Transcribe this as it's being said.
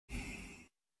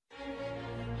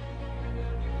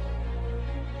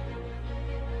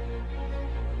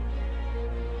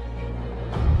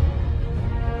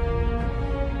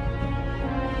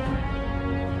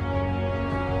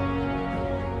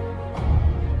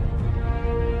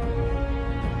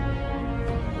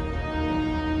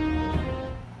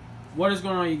What is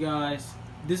going on, you guys?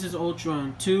 This is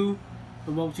Ultron 2,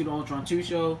 the Welcome to the Ultron 2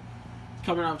 show,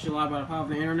 coming out to you live by the power of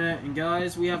the internet. And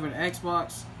guys, we have an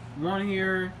Xbox One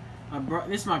here.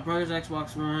 This is my brother's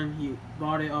Xbox One. He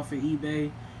bought it off of eBay.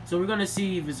 So we're gonna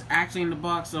see if it's actually in the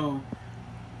box. So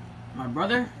my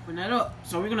brother put that up.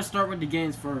 So we're gonna start with the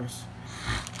games first.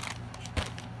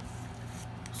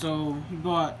 So he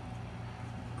bought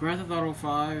Grand Theft Auto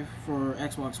 5 for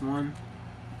Xbox One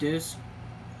disc.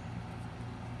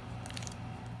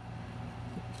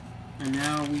 And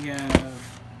now we have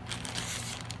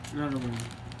another one.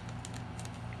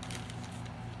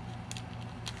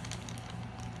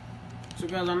 So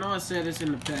guys, I know I said this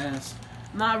in the past.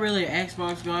 I'm not really an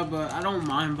Xbox guy, but I don't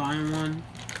mind buying one.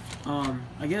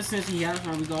 I guess since he has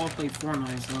one, we can all play Fortnite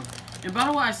and stuff. And by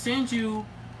the way, I sent you,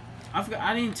 I forgot,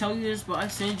 I didn't tell you this, but I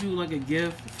sent you like a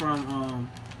gift from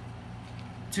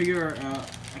to your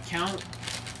account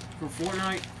for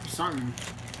Fortnite or something.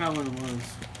 I forgot what it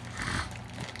was.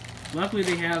 Luckily,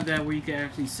 they have that where you can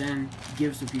actually send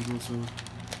gifts to people. So,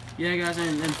 yeah, guys, and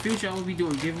in the future, I will be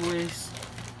doing giveaways.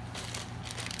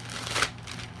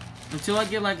 Until I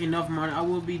get like enough money, I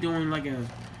will be doing like a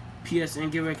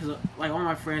PSN giveaway because like all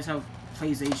my friends have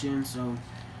PlayStation, so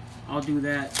I'll do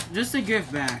that just to give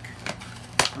back.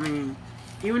 I mean,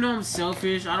 even though I'm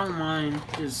selfish, I don't mind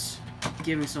just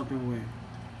giving something away.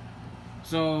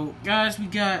 So, guys, we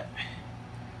got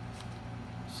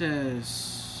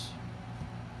says.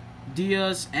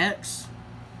 Deus Ex,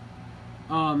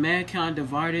 Mankind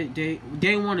Divided, Day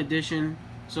 1 edition.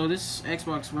 So this is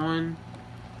Xbox One.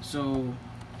 So,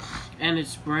 and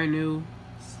it's brand new.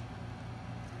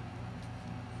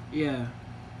 Yeah.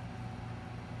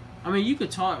 I mean, you could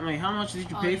talk. Like, how much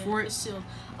did you pay for it? So,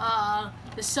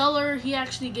 the seller, he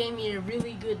actually gave me a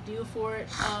really good deal for it.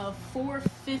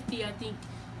 $450, I think.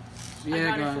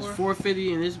 Yeah, guys,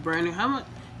 $450, and it's brand new. How much?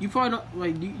 You probably don't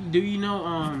like. Do you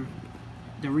know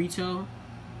the retail,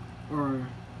 or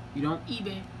you don't?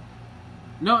 eBay.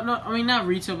 No, I mean not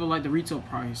retail, but like the retail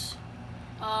price.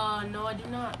 No, I do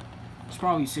not. It's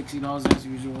probably $60 as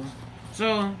usual.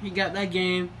 So he got that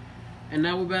game, and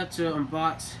now we're about to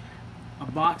unbox a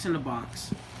box in the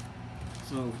box.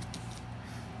 So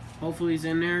hopefully it's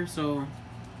in there. So,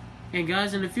 and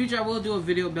guys, in the future I will do a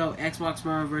video about Xbox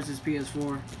One versus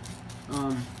PS4.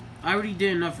 I already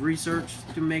did enough research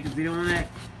to make a video on that.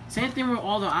 Same thing with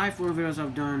all the iPhone videos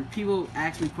I've done. People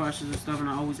ask me questions and stuff, and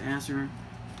I always answer.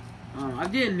 I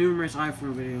did numerous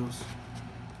iPhone videos.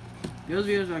 Those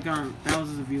videos I got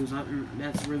thousands of views.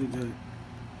 That's really good.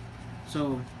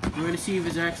 So we're gonna see if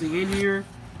it's actually in here,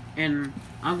 and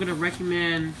I'm gonna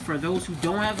recommend for those who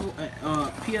don't have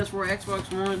a PS4,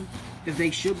 Xbox One, if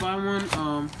they should buy one.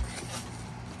 I'm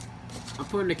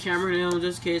putting the camera down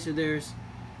just in case if there's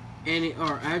any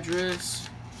address.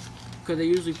 Because they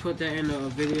usually put that in a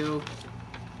video.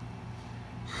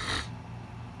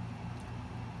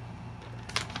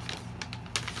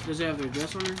 Does it have the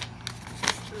address on there?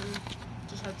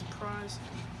 Just have the price.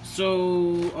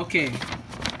 So, okay.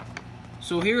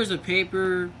 So here's a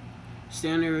paper,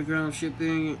 standard ground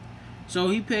shipping. So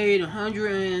he paid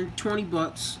 120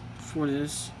 bucks for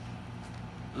this.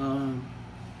 So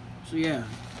yeah.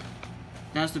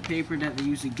 That's the paper that they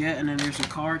usually get, and then there's a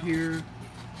card here.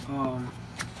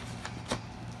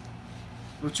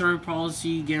 Return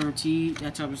policy guaranteed,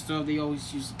 that type of stuff. They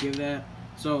always used to give that.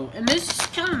 So, and this is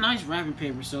kind of nice wrapping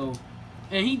paper. So,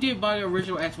 and he did buy the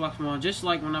original Xbox One, just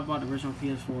like when I bought the original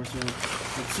PS4. So,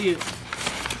 let's see it.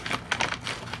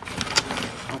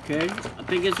 Okay, I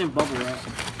think it's in bubble wrap.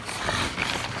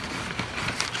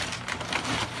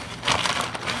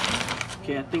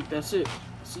 Okay, I think that's it. I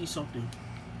see something.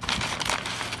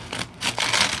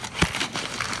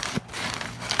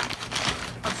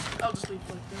 I'll just leave it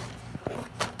like that.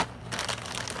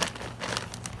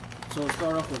 So we'll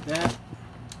start off with that.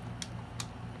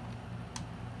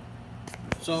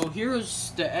 So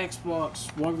here's the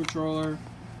Xbox One controller.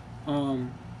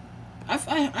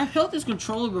 I've held this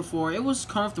controller before. It was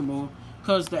comfortable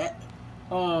because the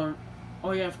oh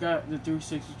yeah, I forgot the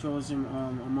 360 controllers in my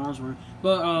mom's room.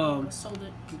 But sold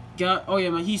it. Oh yeah,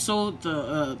 man, he sold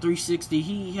the 360.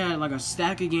 He had like a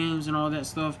stack of games and all that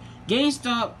stuff.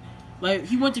 GameStop, like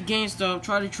he went to GameStop,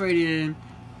 tried to trade it in.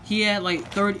 He had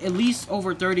like at least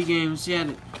over 30 games. He had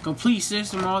a complete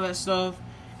system, all that stuff.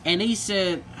 And he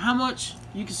said, how much?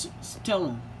 You can tell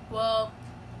him. Well,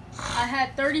 I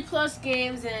had 30 plus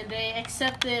games, and they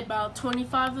accepted about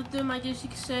 25 of them, I guess you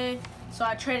could say. So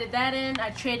I traded that in. I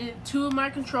traded 2 of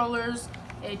my controllers,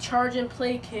 a charge and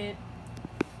play kit,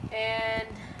 and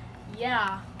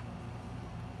yeah,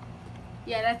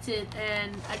 that's it.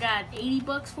 And I got 80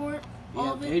 bucks for it.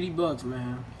 All of it. 80 bucks,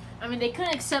 man. I mean, they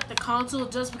couldn't accept the console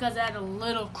just because it had a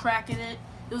little crack in it.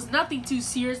 It was nothing too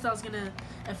serious that was gonna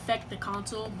affect the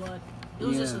console, but it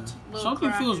was just a little Something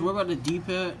crack. feels weird about the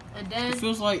D-pad. And then It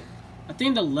feels like, I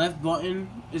think the left button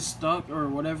is stuck or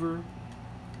whatever.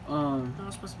 no,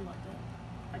 it's supposed to be like that.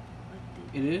 Like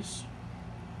It is?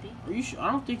 Are you sure?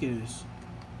 I don't think it is.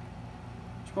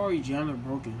 It's probably jammed or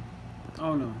broken. I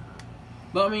don't know.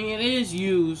 But I mean, it is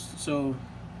used, so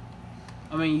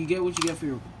I mean, you get what you get for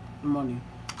your money.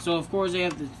 So of course they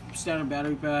have the standard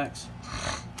battery packs.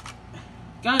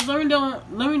 Guys, let me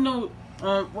know.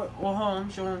 Well, hold on,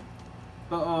 I'm showing.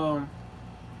 But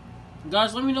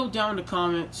guys, let me know down in the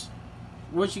comments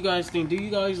what you guys think. Do you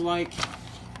guys like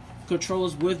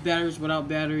controllers with batteries, without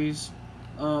batteries?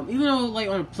 Even though, like,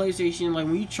 on a PlayStation, like,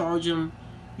 when you charge them,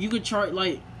 you could charge,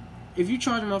 like, if you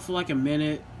charge them up for, like, a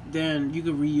minute, then you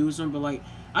could reuse them. But, like,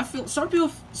 I feel, some people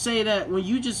say that when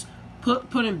you just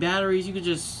put in batteries, you could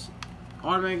just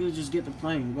automatically just get the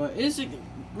playing. But it's a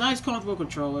nice, comfortable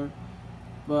controller.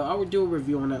 But I would do a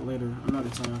review on that later, another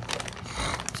time.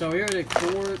 So here are the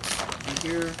cords, right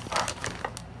here.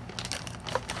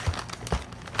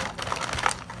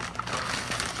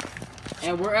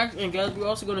 And guys, we're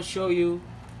also gonna show you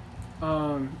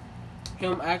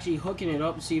him actually hooking it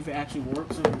up to see if it actually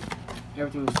works and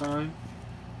everything was fine.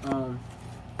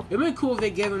 It'd be cool if they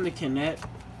gave him the Kinect,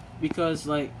 because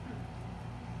like,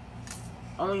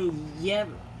 I mean, yeah,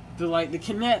 the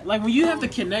Kinect, like when you have the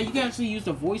Kinect, you can actually use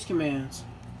the voice commands.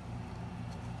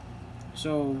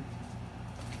 So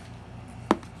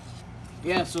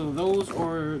yeah, so those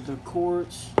are the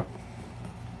cords.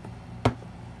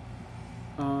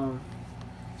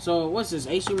 So what's this?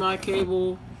 HDMI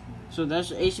cable. So that's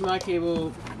the HDMI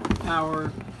cable,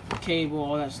 power cable,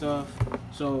 all that stuff.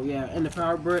 So yeah, and the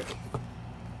power brick.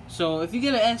 So if you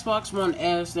get an Xbox One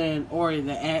S or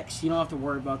the X, you don't have to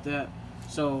worry about that.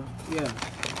 So yeah.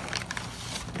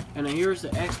 And then here's the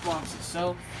Xbox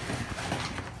itself.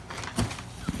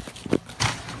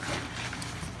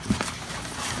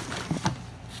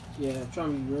 Yeah, I'm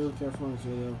trying to be really careful in this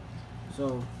video.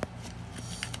 So,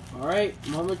 alright,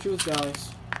 moment of truth, guys.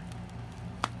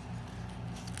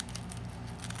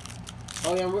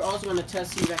 Oh yeah, we're also going to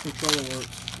test see if that controller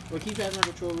works. Wait, keep passing that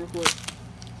controller real quick.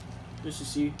 Just to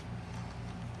see.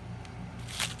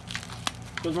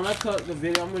 Because when I cut the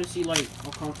video, I'm going to see like how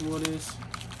comfortable it is.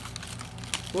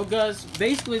 Well guys,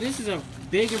 basically this is a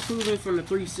big improvement from the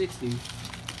 360.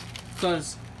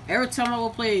 Because every time I will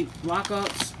play Black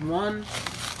Ops 1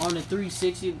 on the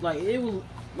 360, like it will,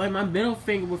 like my middle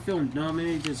finger would feel numb and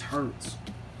it just hurts.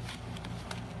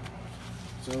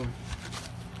 So,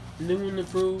 new and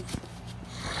improved.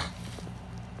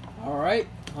 Alright,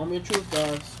 moment of truth,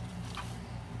 guys.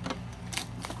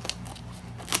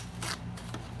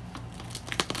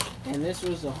 And this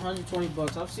was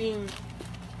 $120. I've seen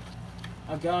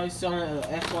a guy selling an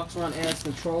Xbox One S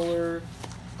controller,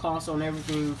 console, and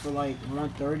everything for like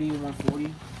 $130,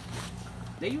 $140.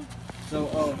 So,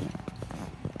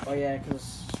 oh yeah,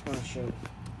 because I want to show.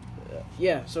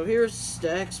 Yeah, so here's the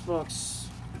Xbox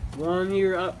One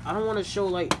here. I don't want to show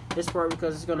like this part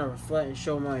because it's gonna reflect and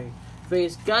show my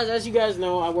face, guys. As you guys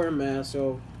know, I wear a mask,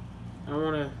 so I don't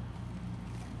want to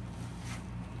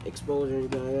expose or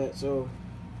anything like that. So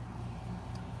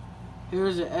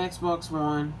here's the Xbox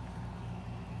One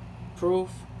proof.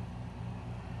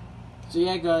 So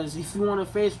yeah, guys, if you want a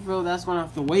face reveal, that's gonna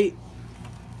have to wait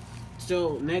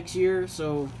till next year.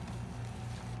 So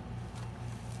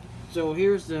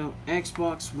here's the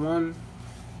Xbox One,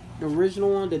 the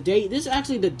original one. This is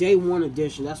actually the day one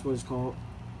edition. That's what it's called.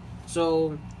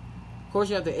 So of course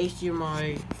you have the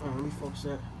HDMI. Oh, let me focus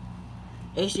that.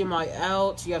 HDMI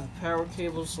out. You have the power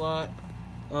cable slot.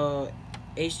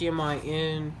 HDMI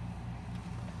in.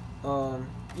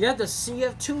 You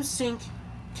have two sync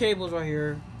cables right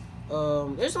here.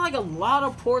 There's like a lot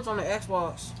of ports on the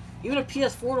Xbox. Even the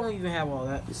PS4 don't even have all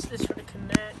that. This is for the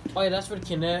Kinect. Oh yeah, that's for the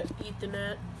Kinect.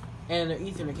 Ethernet. And the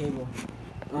Ethernet cable.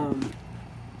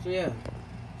 So yeah.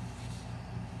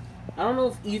 I don't know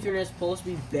if Ethernet's supposed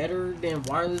to be better than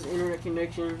wireless internet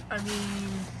connection. I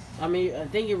I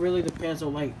think it really depends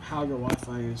on like how your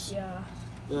Wi-Fi is. Yeah.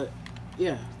 But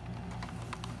yeah.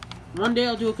 One day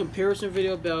I'll do a comparison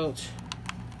video about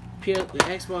the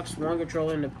Xbox One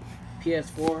controller and the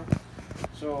PS4.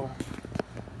 So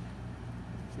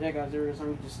yeah, guys, let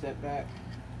me just step back.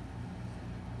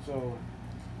 So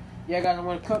yeah, guys, I'm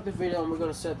gonna cut the video and we're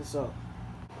gonna set this up.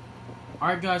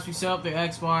 Alright guys, we set up the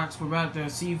Xbox. We're about to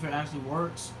see if it actually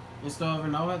works and stuff,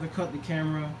 and I'll have to cut the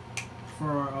camera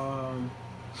for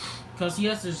because he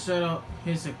has to set up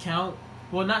his account.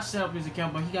 Well, not set up his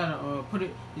account, but he gotta put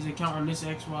his account on this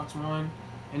Xbox One,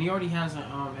 and he already has an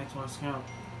Xbox account.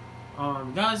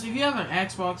 Guys, if you have an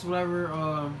Xbox,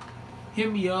 whatever,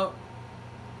 hit me up.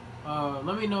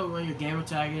 Let me know where your gamer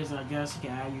tag is, and I guess I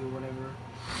can add you or whatever.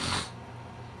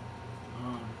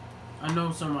 I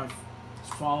know some of my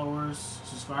followers,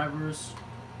 subscribers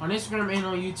on Instagram and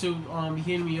on YouTube be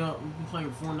hitting me up. We've been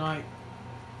playing Fortnite,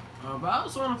 but I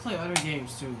also want to play other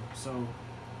games too. So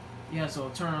yeah, so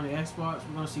turn on the Xbox.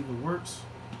 We're gonna see if it works.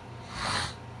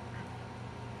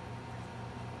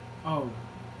 Oh,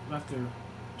 I have to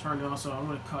turn it on, so I'm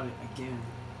gonna cut it again.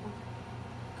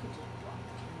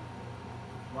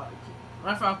 What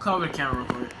if I'll cover the camera real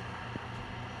quick?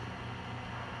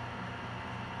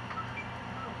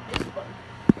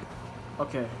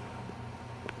 Okay.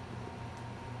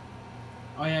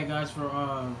 Oh yeah, guys,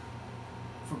 for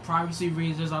privacy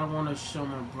reasons, I don't want to show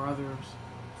my brother's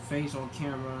face on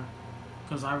camera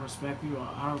because I respect people.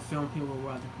 I don't film people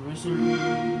without the permission.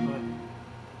 But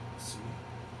let's see.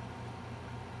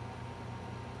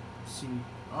 Let's see.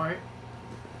 All right.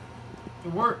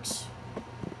 It works.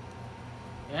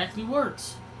 It actually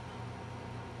works.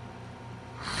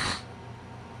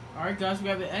 All right, guys, we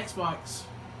have the Xbox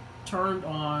turned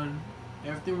on.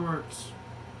 Everything works.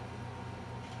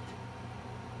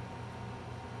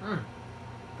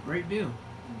 Great deal.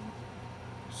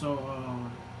 So, I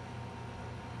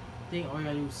think all you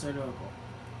gotta do is set up.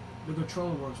 The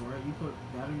controller works, right? You put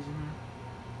batteries in here.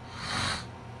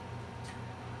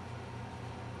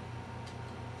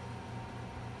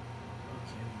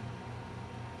 Okay.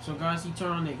 So, guys, he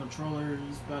turned on the controller.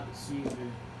 He's about to see if it.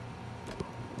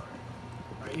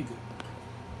 Alright, you good.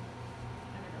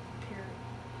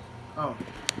 Oh.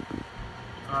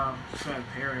 Just gotta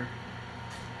pair it.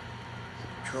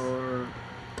 Controller.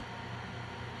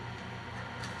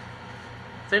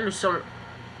 I think there's some.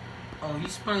 Oh,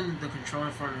 he's putting the controller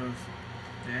in front of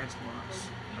the Xbox.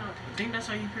 I think that's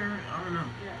how you pair it. I don't know.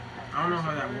 I don't know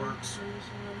how that works.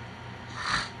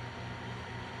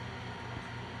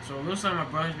 So it looks like my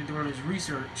brother's been doing his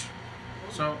research.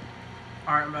 So,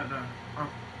 alright, I'm about to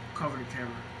cover the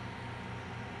camera.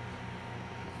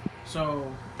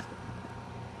 So,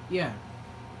 yeah.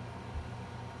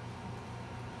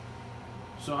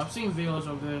 So I've seen videos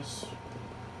of this.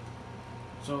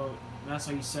 So that's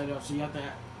how you set it up. So you have to.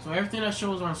 So everything that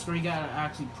shows on screen, you gotta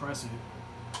actually press it.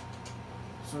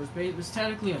 So it's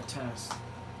technically a test.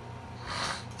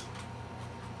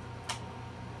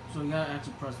 So you gotta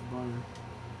actually press the button.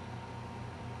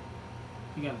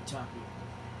 You gotta tap it.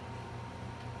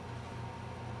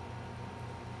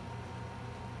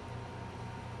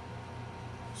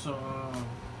 So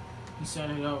he set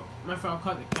it up. Matter of fact, I'll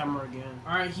cut the camera again.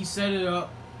 Alright, he set it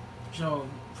up. So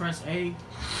press A.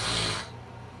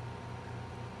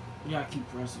 You gotta keep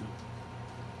pressing.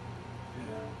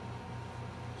 Yeah.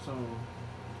 So.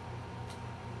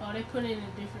 Oh, they put it in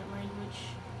a different language.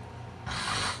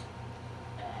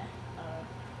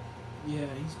 Yeah,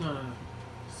 he's gonna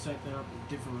set that up in a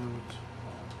different language.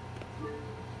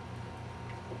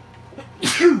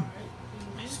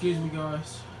 Excuse me,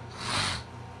 guys.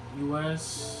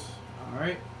 US.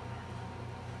 Alright.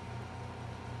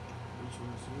 Which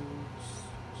one's yours?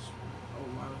 Oh,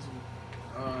 why was it?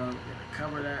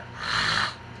 Cover that.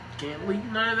 Can't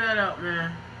leave none of that out,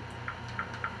 man.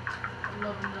 I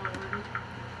love them already.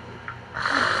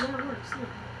 Oh, yeah, it works. Look.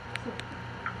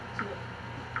 See it?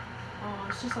 Oh,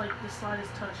 it's just like the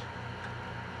slightest touch.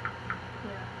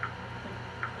 Yeah.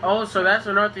 Oh, so that's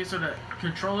another thing. So the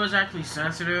controller's actually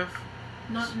sensitive.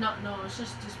 No, it's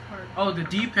just this part. Oh, the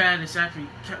D-pad is actually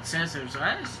sensitive, so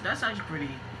that's actually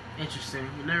pretty interesting.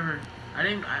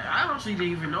 I honestly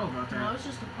didn't even know about that. No, it's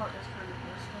just the part that's kind of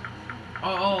messed up.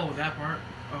 Oh, that part?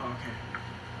 Oh, okay.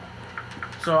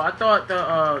 So I thought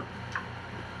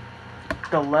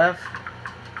the left,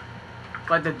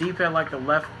 like the D-pad, like the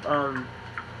left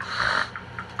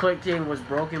click thing was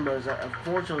broken, but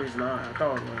unfortunately it's not. I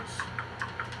thought it was.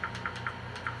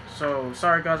 So,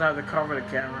 sorry guys, I have to cover the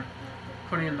camera.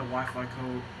 Putting in the Wi-Fi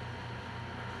code.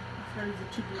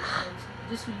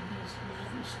 This would be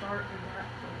restart and that.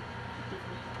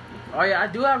 Oh yeah, I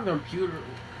do have a computer,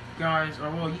 guys.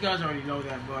 Well, you guys already know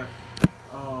that, but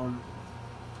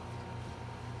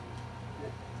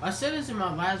I said this in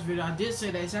my last video. I did say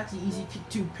that it's actually easy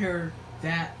to pair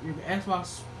that your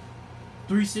Xbox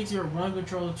 360 or One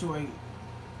controller to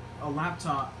a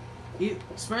laptop.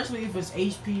 Especially if it's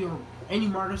HP or any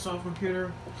Microsoft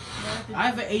computer. I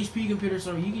have an HP computer,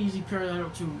 so you can easily pair that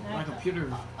up to my computer.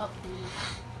 3.6.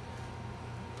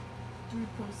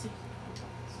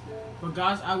 But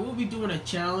guys, I will be doing a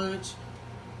challenge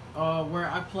where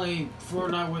I play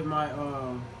Fortnite with my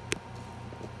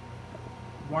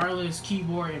wireless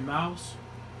keyboard and mouse.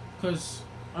 Because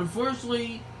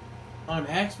unfortunately, on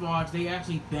Xbox they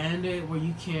actually banned it where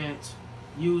you can't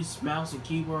use mouse and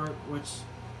keyboard, which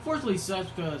fortunately sucks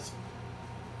because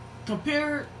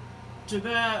compared to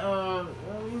that,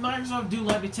 Microsoft do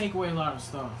like to take away a lot of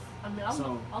stuff. I mean, I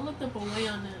looked up a way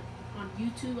on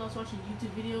YouTube. I was watching a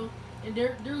YouTube video, and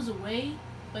there was a way,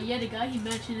 but yeah, the guy he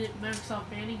mentioned it, Microsoft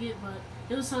banning it, but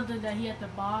it was something that he had to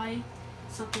buy,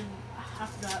 something I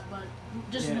forgot, but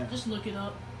just look it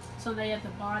up. Something you have to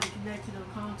buy to connect to the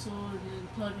console and then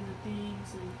plug in the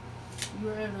things, and you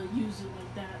were able to use it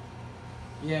like that.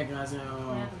 Yeah, guys, and you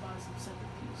had to buy some separate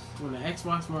piece. When the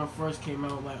Xbox One first came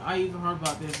out, like I even heard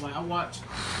about this. Like I watched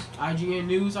IGN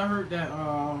News. I heard that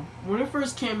when it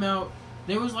first came out,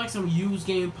 there was like some used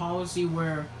game policy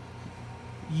where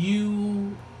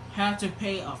you had to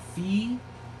pay a fee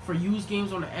for used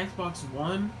games on the Xbox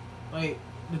One, like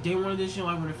the Day One edition,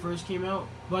 like when it first came out.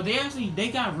 But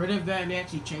they got rid of that and they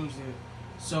actually changed it.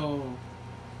 So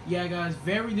yeah, guys,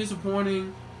 very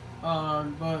disappointing.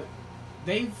 But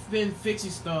they've been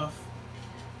fixing stuff.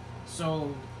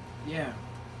 So yeah.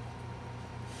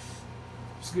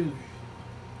 Excuse me.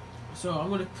 So I'm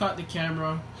gonna cut the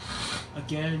camera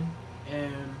again,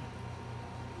 and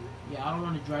yeah, I don't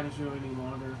want to drag this video any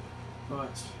longer,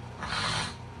 but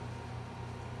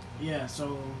yeah.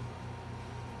 So,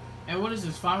 and what is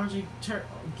this? 500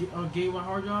 gigabyte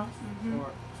hard drive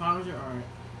or 500? All right.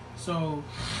 So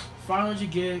 500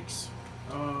 gigs.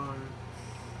 I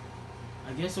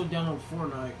guess I'll download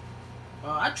Fortnite.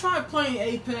 I tried playing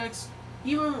Apex,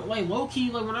 even like low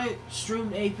key, like when I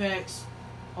streamed Apex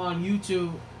on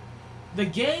YouTube. The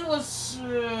game was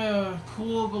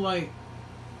cool, but like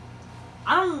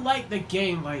I don't like the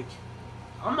game. Like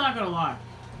I'm not gonna lie,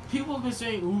 people have been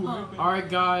saying, "Ooh, all right,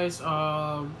 guys."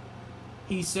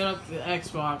 He set up the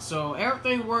Xbox, so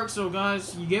everything works. So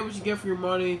guys, you get what you get for your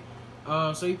money.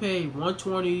 So you pay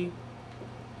 $120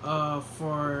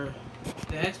 for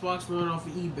the Xbox One off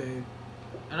of eBay,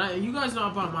 and you guys know I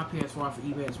bought my PS4 off of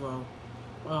eBay as well.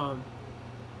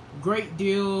 Great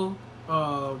deal.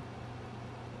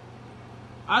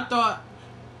 I thought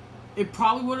it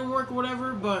probably wouldn't work or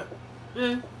whatever, but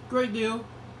great deal.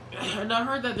 And I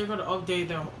heard that they're gonna update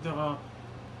they're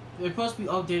supposed to be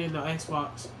updating the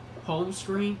Xbox home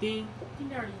screen thing. I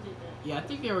think they already did that. Yeah, I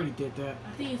think they already did that.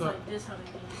 I think it's like this how they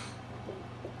did it.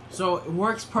 So it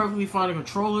works perfectly fine. The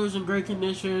controller's in great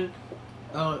condition.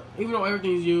 Even though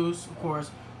everything's used, of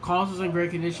course. Console's in great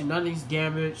condition. Nothing's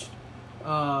damaged.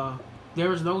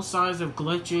 There is no signs of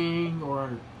glitching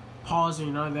or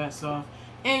pausing, none of that stuff.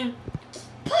 And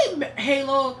play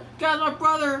Halo. Guys, my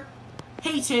brother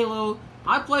hates Halo.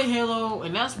 I play Halo,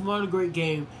 and that's one great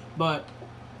game. But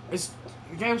the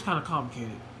game's kind of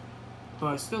complicated.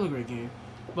 But it's still a great game.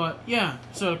 But yeah,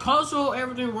 so the console,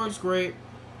 everything works great.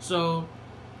 So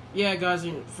yeah, guys,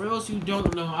 for those who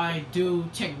don't know, I do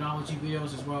technology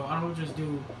videos as well. I don't just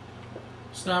do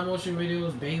stop motion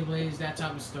videos, Beyblades, that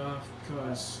type of stuff.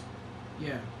 Because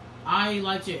yeah, I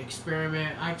like to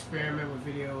experiment. I experiment with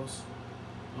videos.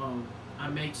 I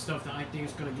make stuff that I think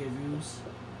is gonna get views.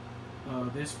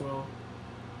 This will.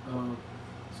 So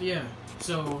yeah.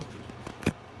 So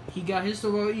he got his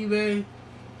store on eBay.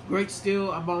 Great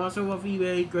steal. I bought myself off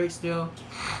eBay. Great steal.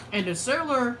 And the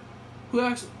seller who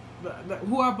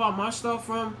I bought my stuff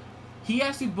from, he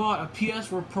actually bought a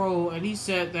PS4 Pro, and he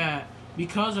said that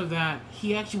because of that,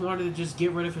 he actually wanted to just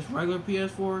get rid of his regular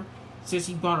PS4 since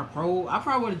he bought a Pro. I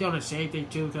probably would have done the same thing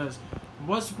too, because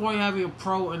what's the point of having a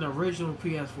Pro and the original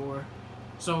PS4?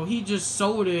 So he just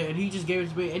sold it, and he just gave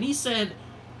it to me. And he said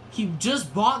he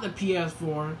just bought the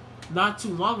PS4 not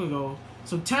too long ago.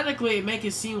 So technically, it makes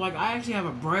it seem like I actually have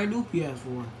a brand new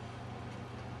PS4.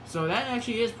 So that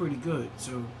actually is pretty good.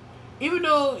 So even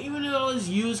though it's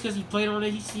used because he played on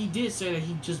it, he did say that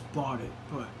he just bought it.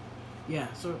 But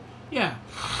yeah, so yeah.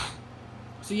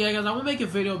 So yeah, guys, I'm gonna make a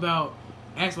video about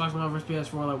Xbox One versus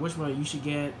PS4, like which one you should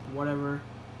get, whatever.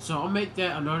 So I'll make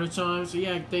that another time. So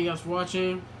yeah, thank you guys for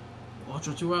watching.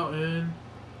 Ultra 2 out, and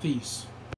peace.